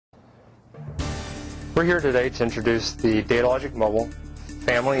We're here today to introduce the Datalogic Mobile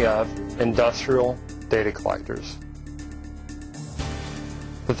family of industrial data collectors.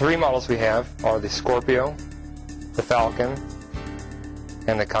 The three models we have are the Skorpio, the Falcon,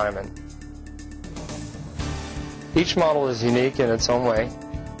 and the Kyman. Each model is unique in its own way,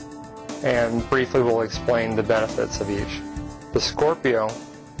 and briefly we'll explain the benefits of each. The Skorpio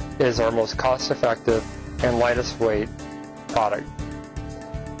is our most cost-effective and lightest weight product.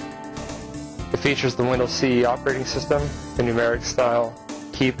 It features the Windows CE operating system, a numeric style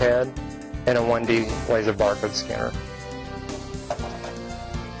keypad, and a 1D laser barcode scanner.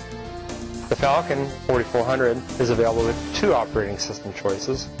 The Falcon 4400 is available with two operating system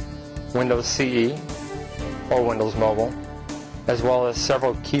choices, Windows CE or Windows Mobile, as well as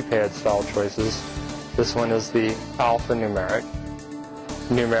several keypad style choices. This one is the Alpha Numeric.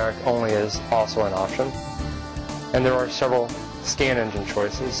 Numeric only is also an option. And there are several scan engine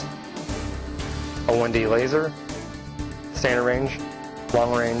choices, a 1D laser, standard range,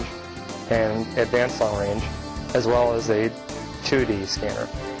 long range, and advanced long range, as well as a 2D scanner.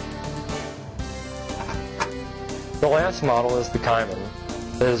 The last model is the Kyman.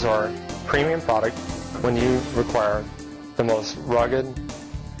 It is our premium product when you require the most rugged,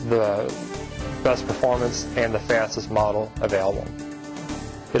 the best performance, and the fastest model available.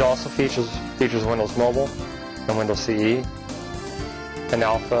 It also features Windows Mobile and Windows CE, an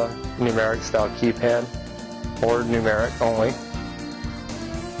Alpha numeric style keypad, or numeric only.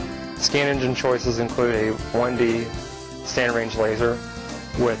 Scan engine choices include a 1D standard range laser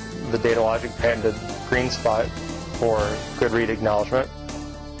with the Datalogic patented green spot for good read acknowledgement,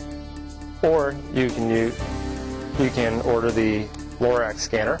 or you can order the Lorax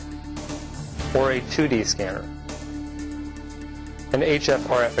scanner or a 2D scanner. An HF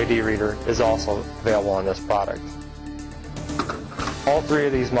RFID reader is also available on this product. All three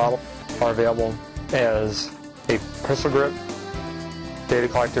of these models are available as a pistol grip data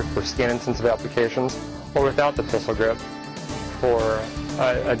collector for scan-intensive applications, or without the pistol grip for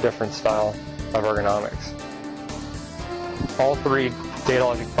a different style of ergonomics. All three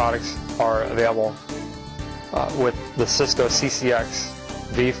Datalogic products are available with the Cisco CCX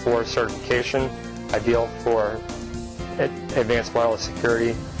V4 certification, ideal for advanced wireless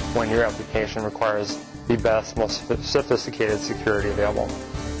security when your application requires the best, most sophisticated security available.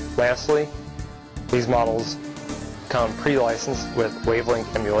 Lastly, these models come pre-licensed with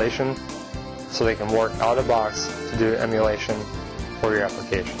wavelength emulation, so they can work out of the box to do emulation for your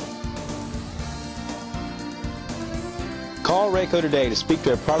application. Call Rayco today to speak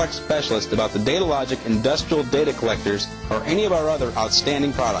to a product specialist about the Datalogic industrial data collectors or any of our other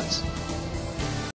outstanding products.